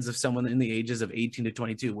the hands of someone in the ages of 18 to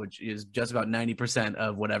 22, which is just about 90%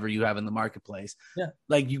 of whatever you have in the marketplace,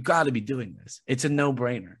 like you got to be doing this. It's a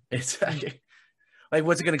no-brainer. It's like,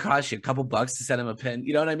 what's it going to cost you? A couple bucks to send them a pin?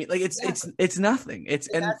 You know what I mean? Like it's nothing.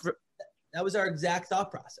 That was our exact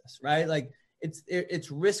thought process, right? Like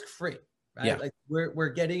it's risk-free. Right. Yeah. Like we're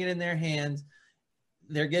getting it in their hands.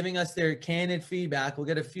 They're giving us their candid feedback. We'll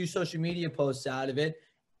get a few social media posts out of it.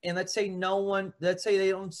 And let's say they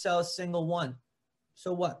don't sell a single one.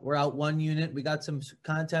 So what? We're out one unit. We got some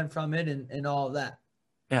content from it and all of that.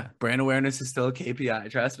 Yeah. Brand awareness is still a KPI.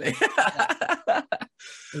 Trust me.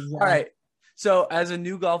 Exactly. All right. So as a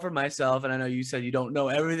new golfer myself, and I know you said you don't know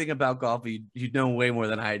everything about golf, but you know way more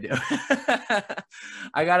than I do.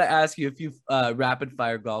 I got to ask you a few rapid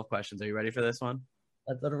fire golf questions. Are you ready for this one?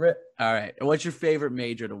 Let's let it rip. All right. What's your favorite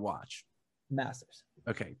major to watch? Masters.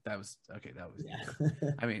 Okay. That was. Yeah.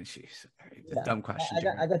 I mean, she's dumb question.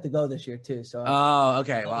 I got to go this year too. So. Oh,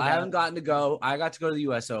 okay. Well, I haven't gotten to go. I got to go to the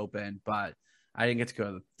U.S. Open, but I didn't get to go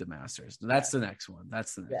to the Masters. That's the next one.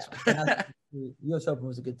 U.S. Open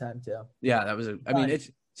was a good time too. Yeah, that was. I mean, it's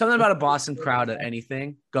something about a Boston crowd at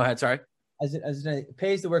anything. Go ahead. Sorry. As it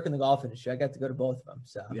pays to work in the golf industry. I got to go to both of them.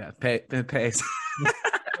 So yeah, it pays.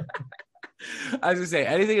 I was gonna say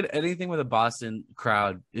anything with a Boston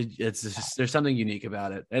crowd. It's just, there's something unique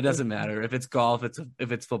about it. It doesn't matter if it's golf,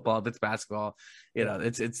 if it's football, if it's basketball. You know,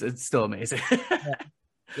 it's still amazing.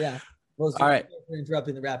 Yeah. Well, all right. We're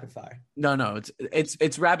interrupting the rapid fire. No,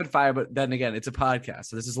 it's rapid fire, but then again, it's a podcast,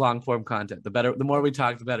 so this is long form content. The more we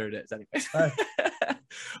talk, the better it is. Anyways. All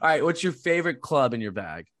right. What's your favorite club in your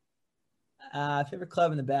bag? Favorite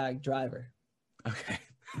club in the bag, driver. Okay.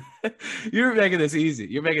 You're making this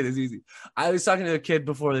easy. I was talking to a kid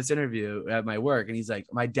before this interview at my work, and he's like,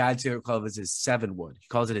 my dad's favorite club is his 7-wood. He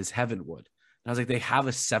calls it his heaven wood. And I was like, they have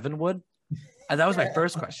a 7-wood? And that was my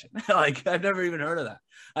first question. Like, I've never even heard of that.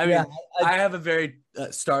 I mean, Yeah, I have a very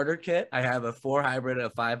starter kit. I have a 4 hybrid, a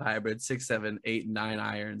 5 hybrid, 6, 7, 8, and 9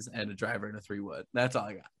 irons, and a driver and a 3 wood. That's all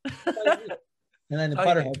I got. and then the Oh,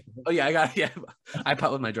 putter. yeah. I got I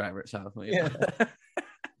putt with my driver. So Yeah.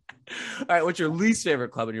 All right. What's your least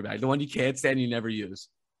favorite club in your bag? The one you can't stand, you never use.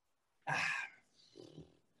 I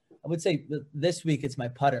would say this week it's my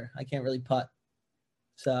putter. I can't really putt.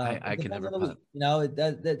 So I can never putt. You know,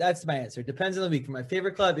 that's my answer. Depends on the week. For my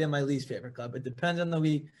favorite club and my least favorite club. It depends on the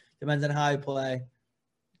week. Depends on how I play.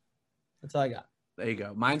 That's all I got. There you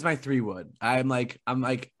go. Mine's my 3 wood. I'm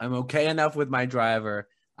okay enough with my driver.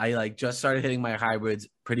 I like just started hitting my hybrids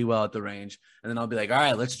pretty well at the range, and then I'll be like, all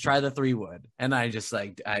right, let's try the 3 wood. And I just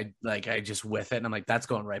I just whiff it, and I'm like, that's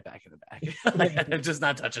going right back in the bag. I'm just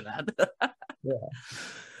not touching that. Yeah.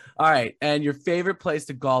 All right. And your favorite place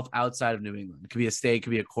to golf outside of New England? It could be a state, it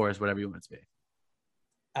could be a course, whatever you want it to be.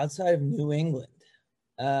 Outside of New England,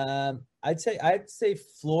 I'd say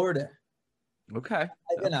Florida. Okay.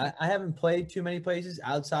 I haven't played too many places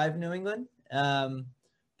outside of New England,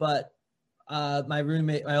 but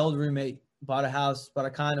my old roommate bought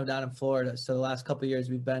a condo down in Florida. So the last couple of years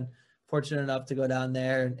we've been fortunate enough to go down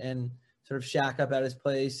there and sort of shack up at his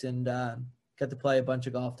place and get to play a bunch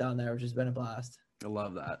of golf down there, which has been a blast. I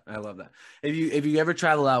love that. If you ever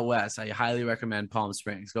travel out west, I highly recommend Palm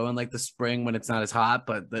Springs. Go in like the spring when it's not as hot,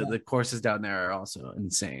 but the courses down there are also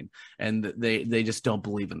insane. And they just don't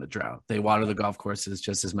believe in the drought. They water the golf courses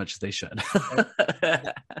just as much as they should.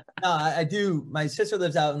 No, I do. My sister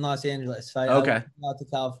lives out in Los Angeles. So I go out to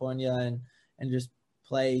California and just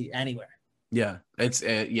play anywhere. Yeah, it's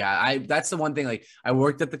that's the one thing. Like, I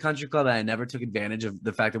worked at the country club and I never took advantage of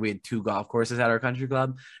the fact that we had 2 golf courses at our country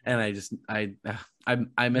club. And I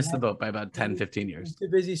missed the boat by about 10, 15 years. You're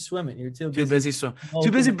too busy swimming. You're too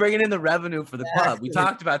busy bringing in the revenue for the club. We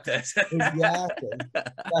talked about this. Exactly.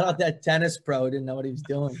 Shout out that tennis pro didn't know what he was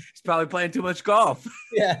doing. He's probably playing too much golf.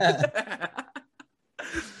 Yeah.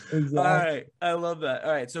 Exactly. All right. I love that.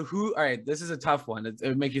 All right. This is a tough one. It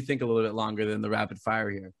would make you think a little bit longer than the rapid fire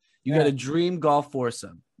here. You got a dream golf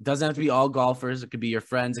foursome. It doesn't have to be all golfers. It could be your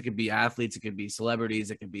friends. It could be athletes. It could be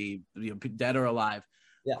celebrities. It could be dead or alive.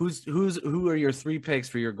 Yeah. Who are your 3 picks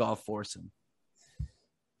for your golf foursome?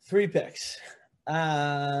 3 picks.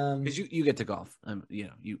 Because you get to golf.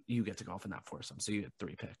 You get to golf in that foursome. So you get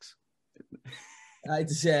 3 picks. I have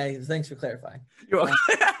to say, thanks for clarifying. You're welcome.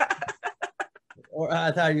 Or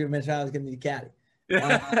I thought you mentioned I was going to be a caddy.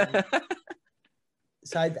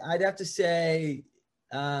 So I'd have to say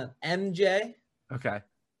MJ. Okay.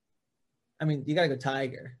 I mean, you got to go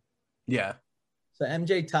Tiger. Yeah. So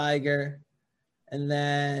MJ, Tiger, and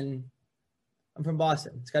then I'm from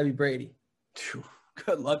Boston. It's got to be Brady.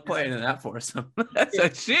 Good luck playing in that foursome. That's a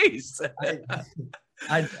jeez.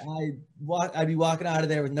 I'd be walking out of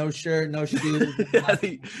there with no shirt, no shoes.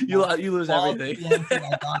 You lose everything.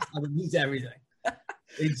 I would lose everything.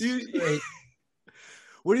 It's great.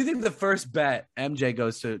 What do you think the first bet MJ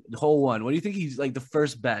goes to hole 1? What do you think he's like the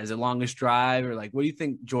first bet? Is it longest drive, or like what do you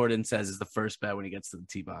think Jordan says is the first bet when he gets to the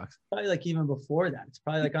tee box? Probably like even before that. It's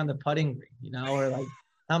probably like on the putting green, or like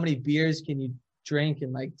how many beers can you drink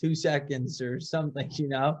in like 2 seconds or something, He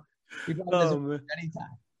probably doesn't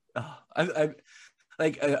anytime. I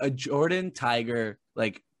like a Jordan Tiger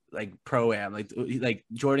like pro-am, like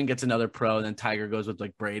Jordan gets another pro and then Tiger goes with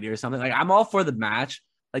like Brady or something. Like, I'm all for the match.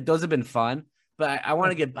 Like, those have been fun. But I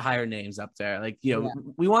want to get higher names up there. Like,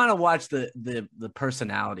 we want to watch the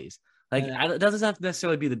personalities. Like, it doesn't have to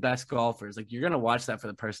necessarily be the best golfers. Like, you're going to watch that for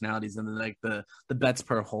the personalities and then like the bets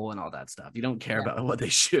per hole and all that stuff. You don't care about what they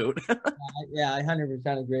shoot. Yeah, I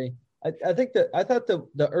 100% agree. I thought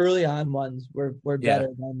the early on ones were better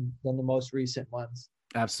than the most recent ones.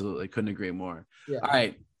 Absolutely. Couldn't agree more. Yeah. All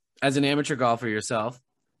right. As an amateur golfer yourself,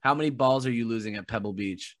 how many balls are you losing at Pebble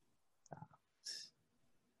Beach?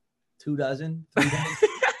 2 dozen, 3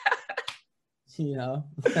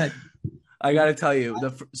 dozen. I got to tell you,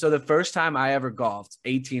 the first time I ever golfed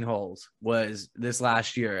 18 holes was this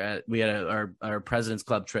last year. We had our President's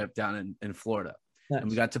Club trip down in Florida. Nice. And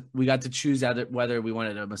we got to choose whether we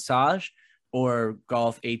wanted a massage or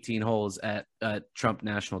golf 18 holes at Trump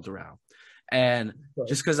National Doral. And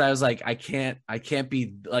just because I was like, I can't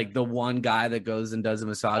be like the one guy that goes and does a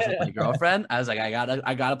massage with my girlfriend. I was like,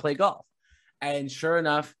 I gotta play golf. And sure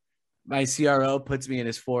enough, my CRO puts me in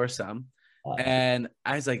his foursome, and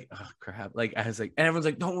I was like, oh crap! Like, I was like, and everyone's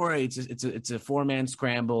like, don't worry, it's a 4-man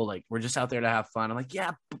scramble. Like, we're just out there to have fun. I'm like,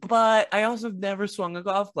 yeah, but I also have never swung a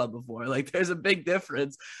golf club before. Like, there's a big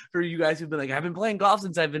difference for you guys who've been like, I've been playing golf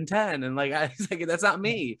since I've been 10, and like, I was like, that's not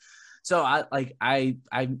me. So I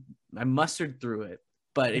mustered through it,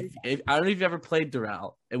 But if I don't know if you've ever played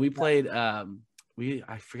Doral, and we played I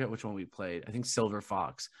forget which one we played. I think Silver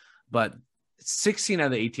Fox, but 16 out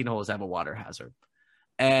of the 18 holes have a water hazard.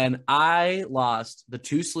 And I lost the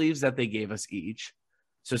 2 sleeves that they gave us each.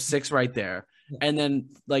 So 6 right there. And then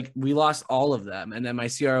like we lost all of them. And then my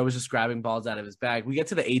CRO was just grabbing balls out of his bag. We get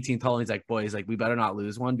to the 18th hole and he's like, boys, like we better not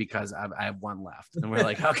lose one because I have 1 left. And we're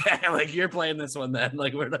like, okay, like you're playing this one then.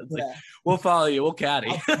 Like we're not, like, we'll follow you. We'll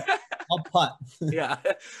caddy. I'll putt. Yeah,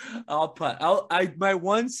 I'll putt. My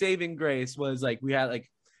one saving grace was like we had like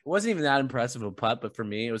it wasn't even that impressive of a putt, but for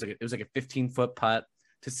me it was like a 15-foot putt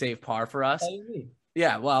to save par for us.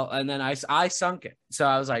 Yeah, well, and then I sunk it, so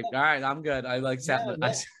I was like, all right, I'm good. I like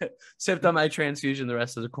I sipped on my transfusion the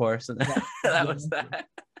rest of the course, and that was that.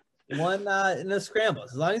 One in the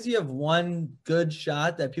scrambles, as long as you have one good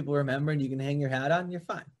shot that people remember and you can hang your hat on, you're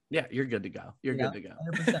fine. Yeah, you're good to go. You're good to go.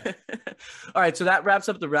 100%. All right, so that wraps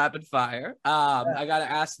up the rapid fire. I got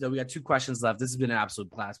to ask, though, we got 2 questions left. This has been an absolute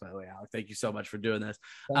blast, by the way, Alec. Thank you so much for doing this.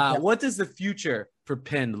 What does the future for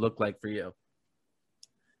Pinned look like for you?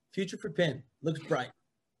 Future for Pinned looks bright.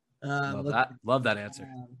 Love that answer.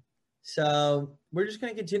 So we're just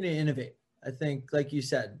going to continue to innovate. I think, like you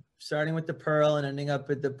said, starting with the Pearl and ending up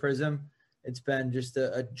with the Prism, it's been just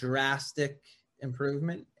a drastic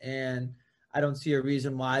improvement. And I don't see a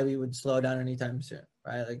reason why we would slow down anytime soon,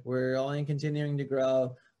 right? Like we're only continuing to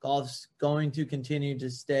grow. Golf's going to continue to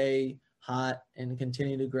stay hot and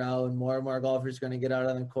continue to grow, and more golfers are going to get out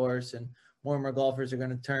on the course, and more golfers are going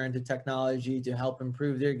to turn to technology to help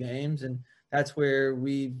improve their games, and that's where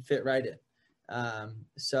we fit right in.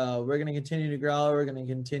 So we're going to continue to grow. We're going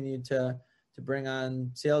to continue to bring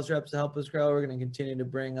on sales reps to help us grow. We're going to continue to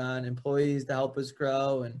bring on employees to help us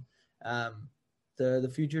grow, and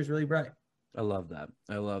the future is really bright. I love that.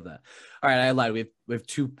 All right, I lied. We have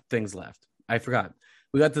 2 things left. I forgot.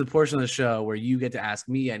 We got to the portion of the show where you get to ask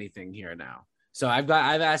me anything here now. So I've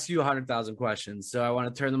asked you 100,000 questions. So I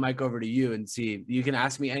want to turn the mic over to you and see. You can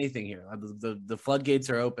ask me anything here. The floodgates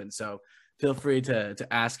are open. So feel free to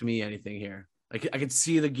ask me anything here. Like I can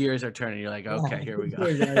see the gears are turning. You're like, okay, here we go.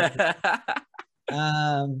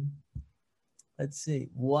 Let's see.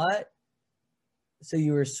 So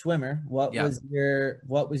you were a swimmer. What was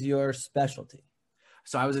your specialty?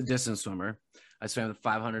 So I was a distance swimmer. I swam the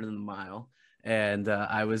 500 and the mile. And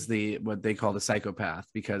I was what they call the psychopath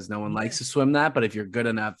because no one likes to swim that, but if you're good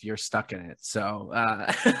enough, you're stuck in it. So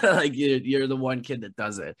like you're the one kid that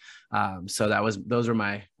does it. So those are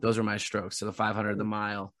my strokes. So the 500, the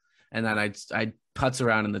mile, and then I putts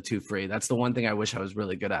around in the 2 free. That's the one thing I wish I was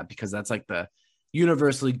really good at because that's like the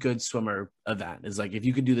universally good swimmer event is like if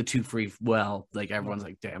you could do the 2 free well, like everyone's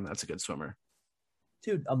like, damn, that's a good swimmer.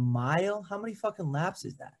 Dude, a mile? How many fucking laps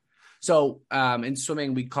is that? So in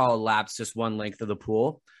swimming, we call laps just one length of the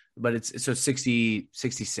pool, but it's so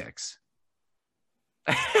 66.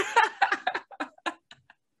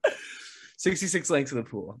 66 lengths of the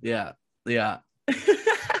pool. Yeah. Dude,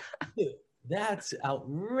 that's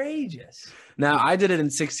outrageous. Now I did it in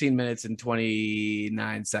 16 minutes and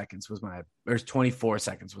 29 seconds or 24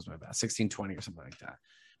 seconds was my best, 16:20 or something like that.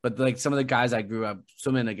 But like some of the guys I grew up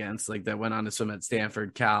swimming against, like that went on to swim at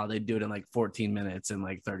Stanford, Cal, they do it in like 14 minutes and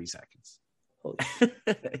like 30 seconds.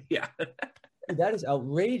 Yeah. Dude, that is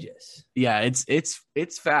outrageous. Yeah,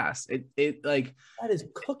 it's fast. It like that is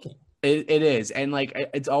cooking. It is. And like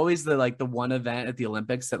it's always the one event at the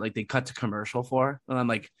Olympics that like they cut to commercial for. And I'm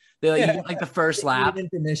like, you get like the first lap.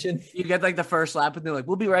 You get like the first lap and they're like,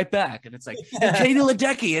 we'll be right back. And it's like, Katie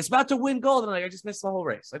Ledecky is about to win gold. And I'm like, I just missed the whole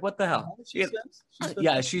race. Like, what the hell? She's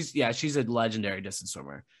a legendary distance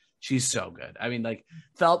swimmer. She's so good. I mean, like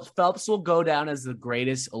Phelps will go down as the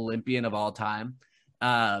greatest Olympian of all time.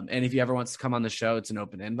 And if you ever wants to come on the show, it's an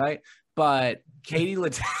open invite. But Katie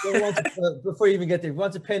Ledecky, before you even get there, he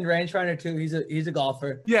wants a pinned rangefinder too. He's a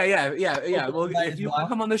golfer. Yeah. Well, if you want to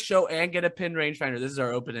come on the show and get a pinned rangefinder, this is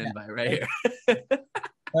our open invite right here.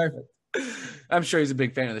 Perfect. I'm sure he's a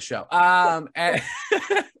big fan of the show. But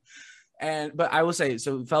I will say,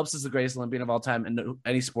 so Phelps is the greatest Olympian of all time, and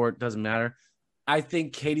any sport doesn't matter. I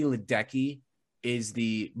think Katie Ledecky is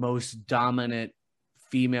the most dominant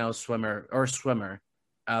female swimmer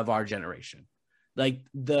of our generation. Like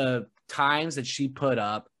the times that she put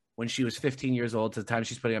up when she was 15 years old to the time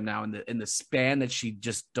she's putting up now in the span that she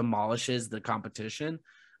just demolishes the competition.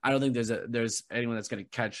 I don't think there's anyone that's going to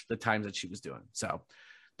catch the times that she was doing. So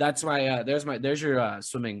that's my there's your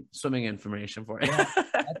swimming information for you. Yeah,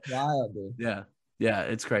 that's wild, dude. Yeah,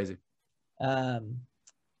 it's crazy.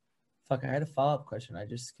 Fuck, I had a follow-up question. I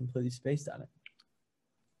just completely spaced on it.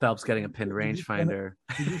 Phelps getting a pinned rangefinder.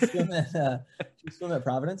 Did you swim at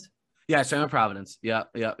Providence? Yeah, swim at Providence. Yeah.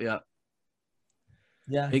 Did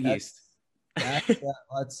Yeah, Big East.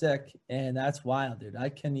 That's sick, and that's wild, dude. I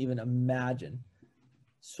can't even imagine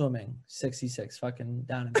swimming 66 fucking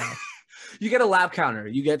down and back. You get a lap counter.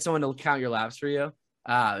 You get someone to count your laps for you.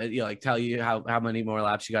 Like tell you how many more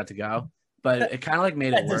laps you got to go. But it kind of like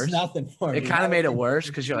made it worse. Nothing for it me. kind of made it worse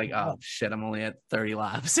because you're like, oh shit, I'm only at 30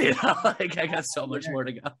 laps. You know, like I got so much more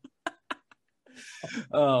to go.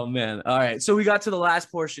 Oh man. All right. So we got to the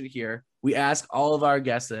last portion here. We ask all of our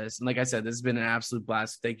guests this. And like I said, this has been an absolute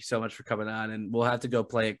blast. Thank you so much for coming on. And we'll have to go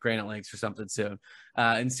play at Granite Lakes or something soon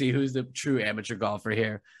and see who's the true amateur golfer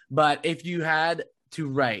here. But if you had to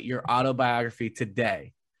write your autobiography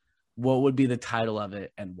today, what would be the title of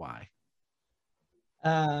it and why?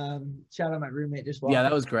 Shout out my roommate just walked. Yeah,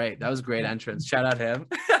 that was great. That was a great entrance. Shout out him.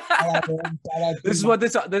 This is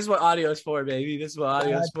what audio is for, baby. This is what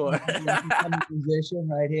audio is for. Musician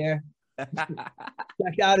right here.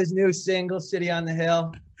 Check out his new single, "City on the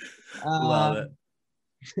Hill." Love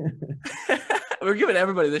it. We're giving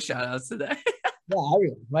everybody the shout outs today. Yeah,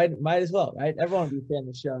 everyone might as well, right? Everyone will be a fan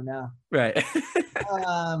of the show now. Right.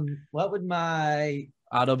 What would my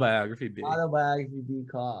autobiography be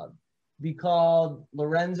called? Be called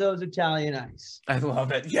Lorenzo's Italian Ice. I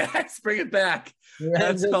love it. Yes, bring it back.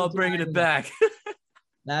 Lorenzo's That's called bringing it back.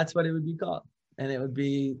 That's what it would be called. And it would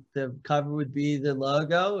be, the cover would be the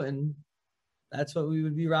logo, and that's what we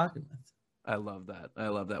would be rocking with. I love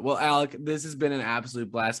that. Well, Alec, this has been an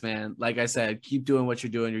absolute blast, man. Like I said, keep doing what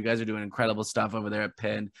you're doing. You guys are doing incredible stuff over there at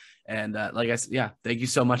Penn. And like I said, yeah, thank you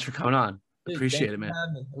so much for coming on. Dude, appreciate it, man.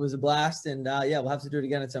 It was a blast. And yeah, we'll have to do it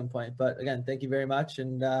again at some point. But again, thank you very much.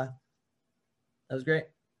 And that was great.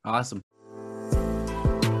 Awesome.